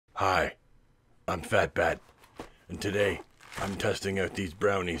Hi, I'm Fat Bat, and today I'm testing out these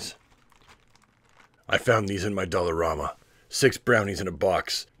brownies. I found these in my DIORAMA. 6 brownies in a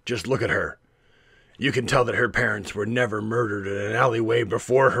box. Just look at her. You can tell that her parents were never murdered in an alleyway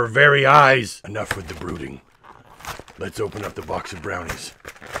before her very eyes. Enough with the brooding. Let's open up the box of brownies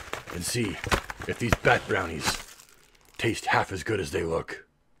and see if these bat brownies taste half as good as they look.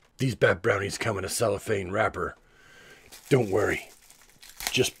 These bat brownies come in a cellophane wrapper. Don't worry.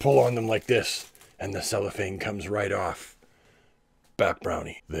 Just pull on them like this, and the cellophane comes right off. Bat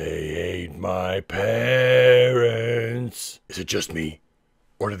brownie. They ate my parents. Is it just me?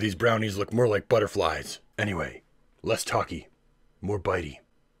 Or do these brownies look more like butterflies? Anyway, less talky, more bitey.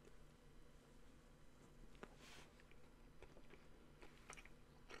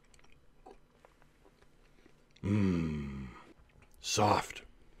 Soft.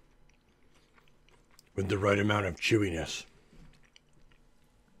 With the right amount of chewiness.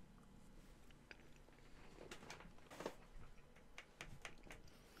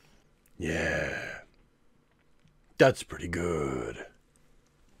 Yeah, that's pretty good.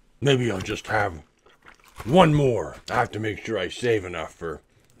 Maybe I'll just have one more. I have to make sure I save enough for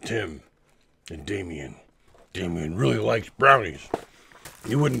Tim and Damien. Damien really likes brownies.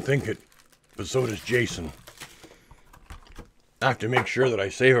 You wouldn't think it, but so does Jason. I have to make sure that I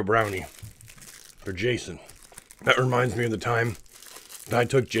save a brownie for Jason. That reminds me of the time that I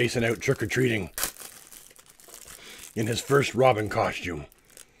took Jason out trick-or-treating in his first Robin costume.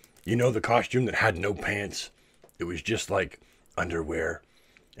 You know, the costume that had no pants. It was just like underwear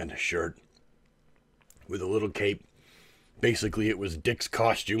and a shirt with a little cape. Basically, it was Dick's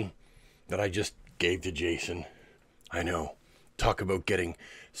costume that I just gave to Jason. I know. Talk about getting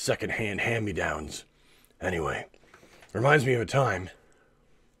secondhand hand-me-downs. Anyway, reminds me of a time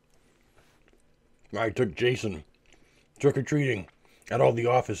I took Jason trick-or-treating at all the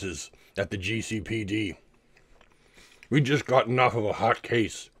offices at the GCPD. We'd just gotten off of a hot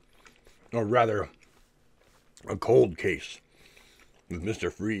case. Or rather, a cold case with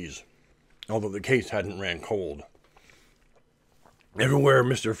Mr. Freeze, although the case hadn't ran cold. Everywhere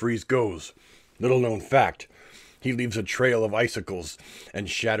Mr. Freeze goes, little known fact, he leaves a trail of icicles and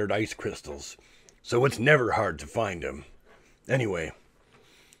shattered ice crystals, so it's never hard to find him. Anyway,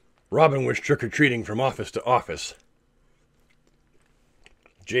 Robin was trick-or-treating from office to office.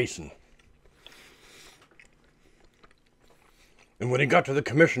 Jason. And when he got to the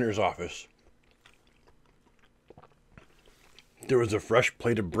commissioner's office, there was a fresh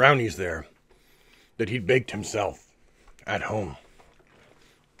plate of brownies there that he'd baked himself at home.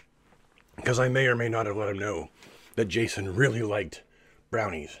 Because I may or may not have let him know that Jason really liked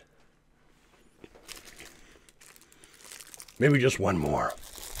brownies. Maybe just one more.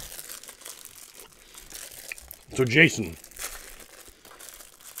 So Jason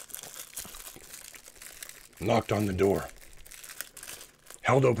knocked on the door.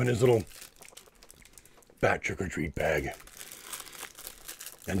 Held open his little bat trick-or-treat bag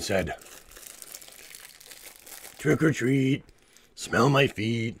and said, "Trick-or-treat, smell my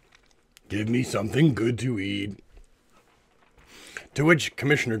feet, give me something good to eat." To which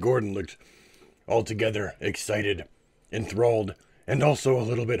Commissioner Gordon looked altogether excited, enthralled, and also a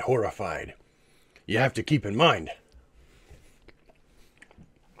little bit horrified. You have to keep in mind,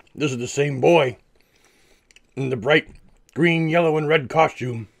 this is the same boy in the bright green, yellow, and red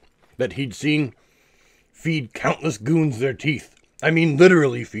costume that he'd seen feed countless goons their teeth. I mean,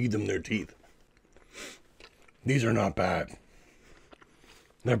 literally feed them their teeth. These are not bad.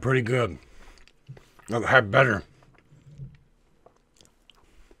 They're pretty good. I've had better.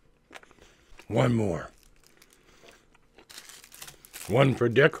 One more. One for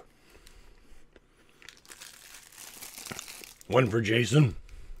Dick. One for Jason.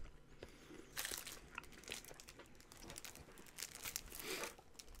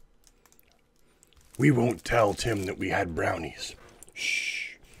 We won't tell Tim that we had brownies.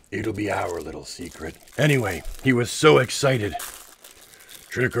 Shh, it'll be our little secret. Anyway, he was so excited.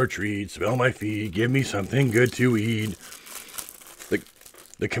 Trick or treat, smell my feet, give me something good to eat.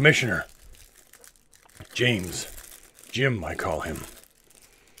 The commissioner, Jim I call him,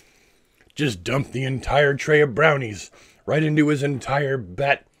 just dumped the entire tray of brownies right into his entire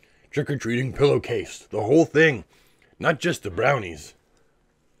bat trick-or-treating pillowcase. The whole thing, not just the brownies.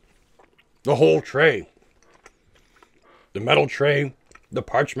 The whole tray. The metal tray, the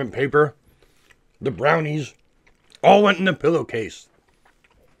parchment paper, the brownies, all went in the pillowcase.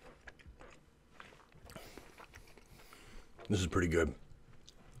 This is pretty good.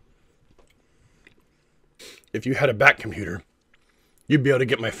 If you had a bat computer, you'd be able to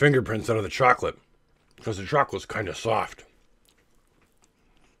get my fingerprints out of the chocolate, because the chocolate's kind of soft.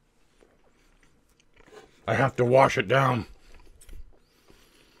 I have to wash it down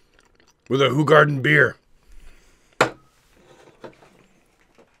with a Hoegaarden beer.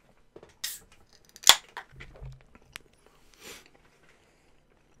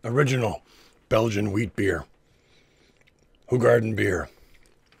 Original Belgian wheat beer. Hoegaarden beer.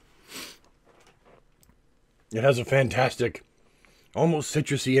 It has a fantastic, almost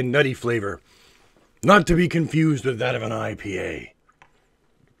citrusy and nutty flavor. Not to be confused with that of an IPA.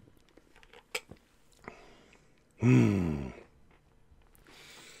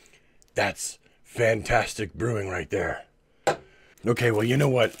 That's fantastic brewing right there. Okay, well, you know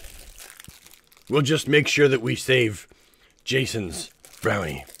what? We'll just make sure that we save Jason's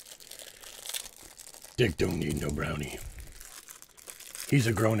brownie. Dick don't need no brownie. He's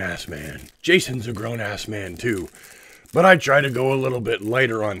a grown-ass man. Jason's a grown-ass man, too. But I try to go a little bit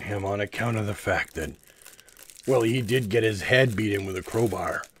lighter on him on account of the fact that, well, he did get his head beat in with a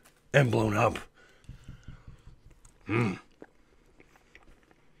crowbar and blown up.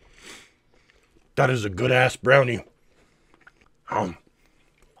 That is a good-ass brownie. Let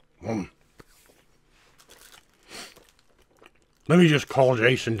me just call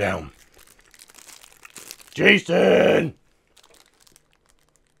Jason down. Jason!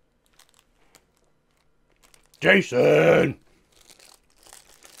 Jason!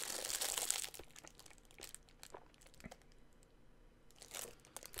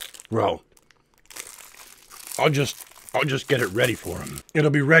 Well, I'll just get it ready for him.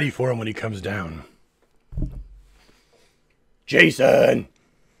 It'll be ready for him when he comes down. Jason!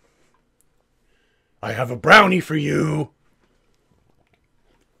 I have a brownie for you.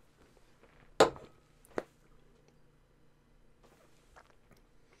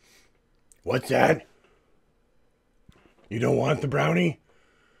 What's that? You don't want the brownie?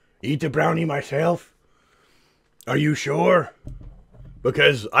 Eat the brownie myself? Are you sure?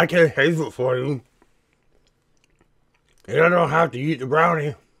 Because I can have it for you. And I don't have to eat the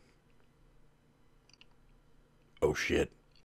brownie. Oh shit.